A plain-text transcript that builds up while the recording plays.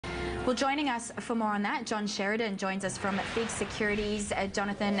Well, joining us for more on that, John Sheridan joins us from FIIG Securities.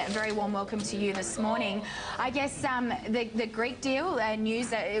 Jonathan, a very warm welcome to you this morning. I guess the Greek deal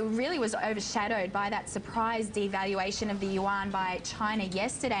news it really was overshadowed by that surprise devaluation of the yuan by China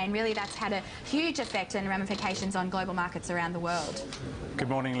yesterday, and really that's had a huge effect and ramifications on global markets around the world. Good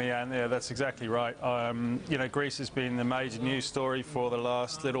morning, Leanne. Yeah, that's exactly right. Greece has been the major news story for the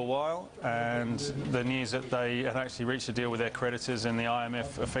last little while, and the news that they had actually reached a deal with their creditors and the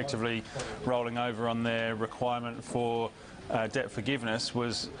IMF effectively rolling over on their requirement for debt forgiveness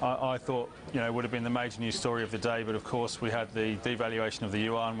was, I thought, would have been the major news story of the day. But of course, we had the devaluation of the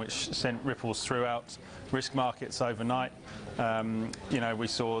yuan, which sent ripples throughout risk markets overnight. We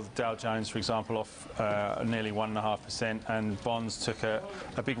saw the Dow Jones, for example, off nearly 1.5%, and bonds took a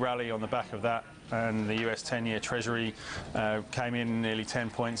big rally on the back of that, and the US 10-year Treasury came in nearly 10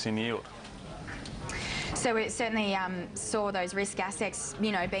 points in yield. So it certainly saw those risk assets,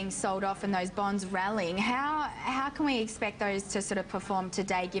 being sold off and those bonds rallying. How can we expect those to sort of perform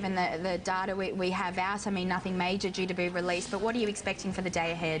today, given the data we have out? I mean, nothing major due to be released, but what are you expecting for the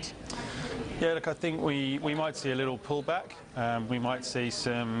day ahead? Yeah, look, I think we might see a little pullback. We might see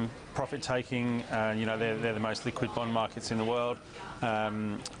some profit taking. They're the most liquid bond markets in the world.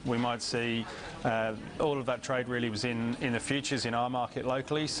 We might see all of that trade really was in the futures in our market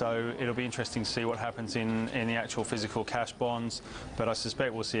locally, so it'll be interesting to see what happens in the actual physical cash bonds. But I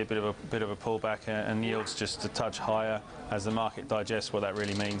suspect we'll see a bit of a pullback and yields just a touch higher as the market digests what that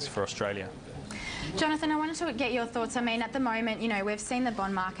really means for Australia. Jonathan, I wanted to get your thoughts. I mean, at the moment, we've seen the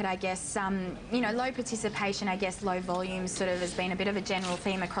bond market, I guess, low participation, I guess, low volumes sort of has been a bit of a general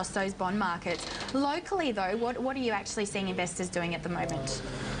theme across those bond markets. Locally, though, what are you actually seeing investors doing at the moment?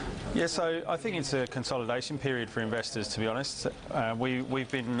 Yeah, so I think it's a consolidation period for investors, to be honest.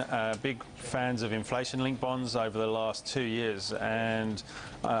 We've been big fans of inflation-linked bonds over the last 2 years, and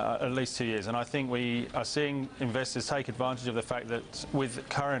at least 2 years. And I think we are seeing investors take advantage of the fact that with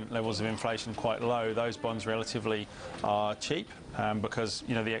current levels of inflation quite low, those bonds relatively are cheap because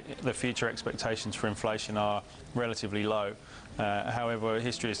the future expectations for inflation are relatively low. However,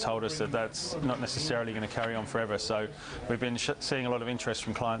 history has told us that that's not necessarily going to carry on forever. So we've been seeing a lot of interest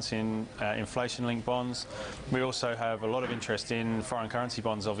from clients in inflation-linked bonds. We also have a lot of interest in foreign currency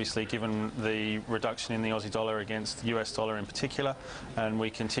bonds, obviously, given the reduction in the Aussie dollar against the US dollar in particular. And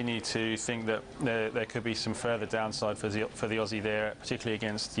we continue to think that there could be some further downside for the Aussie there, particularly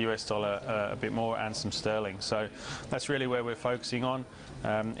against the US dollar a bit more, and some sterling. So that's really where we're focusing on.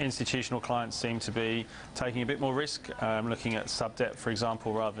 Institutional clients seem to be taking a bit more risk, looking at sub-debt, for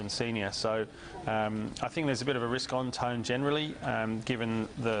example, rather than senior. So I think there's a bit of a risk-on tone generally, given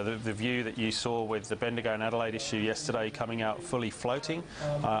the view that you saw with the Bendigo and Adelaide issue yesterday coming out fully floating.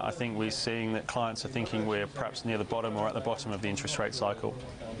 I think we're seeing that clients are thinking we're perhaps near the bottom or at the bottom of the interest rate cycle.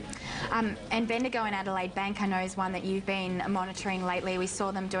 And Bendigo and Adelaide Bank, I know, is one that you've been monitoring lately. We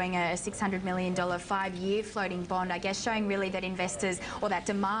saw them doing a $600 million 5-year floating bond, I guess, showing really that investors, or that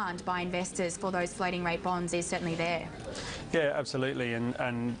demand by investors for those floating rate bonds is certainly there. Yeah, absolutely,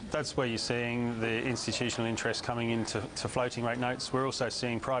 and that's where you're seeing the institutional interest coming into floating rate notes. We're also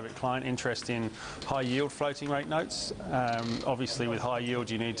seeing private client interest in high yield floating rate notes. Obviously, with high yield,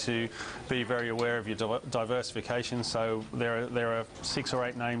 you need to be very aware of your diversification. So there are 6 or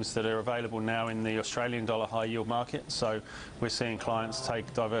 8 names that are available now in the Australian dollar high yield market. So we're seeing clients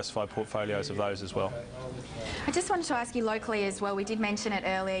take diversified portfolios of those as well. I just wanted to ask you locally as well. We did mention it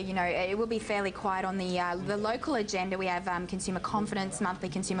earlier. It will be fairly quiet on the local agenda. We have consumer confidence, monthly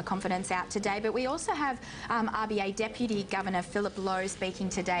consumer confidence out today, but we also have RBA Deputy Governor Philip Lowe speaking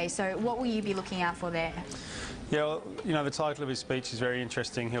today. So what will you be looking out for there? Yeah, well, the title of his speech is very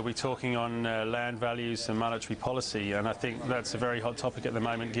interesting. He'll be talking on land values and monetary policy, and I think that's a very hot topic at the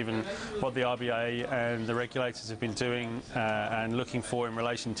moment, given what the RBA and the regulators have been doing and looking for in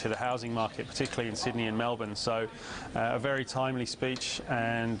relation to the housing market, particularly in Sydney and Melbourne. So a very timely speech,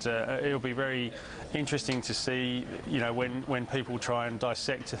 and it'll be very interesting to see, when people try and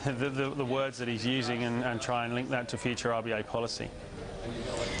dissect the words that he's using and try and link that to future RBA policy.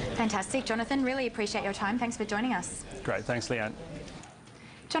 Fantastic. Jonathan, really appreciate your time. Thanks for joining us. Great. Thanks, Leanne.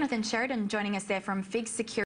 Jonathan Sheridan joining us there from FIIG Securities.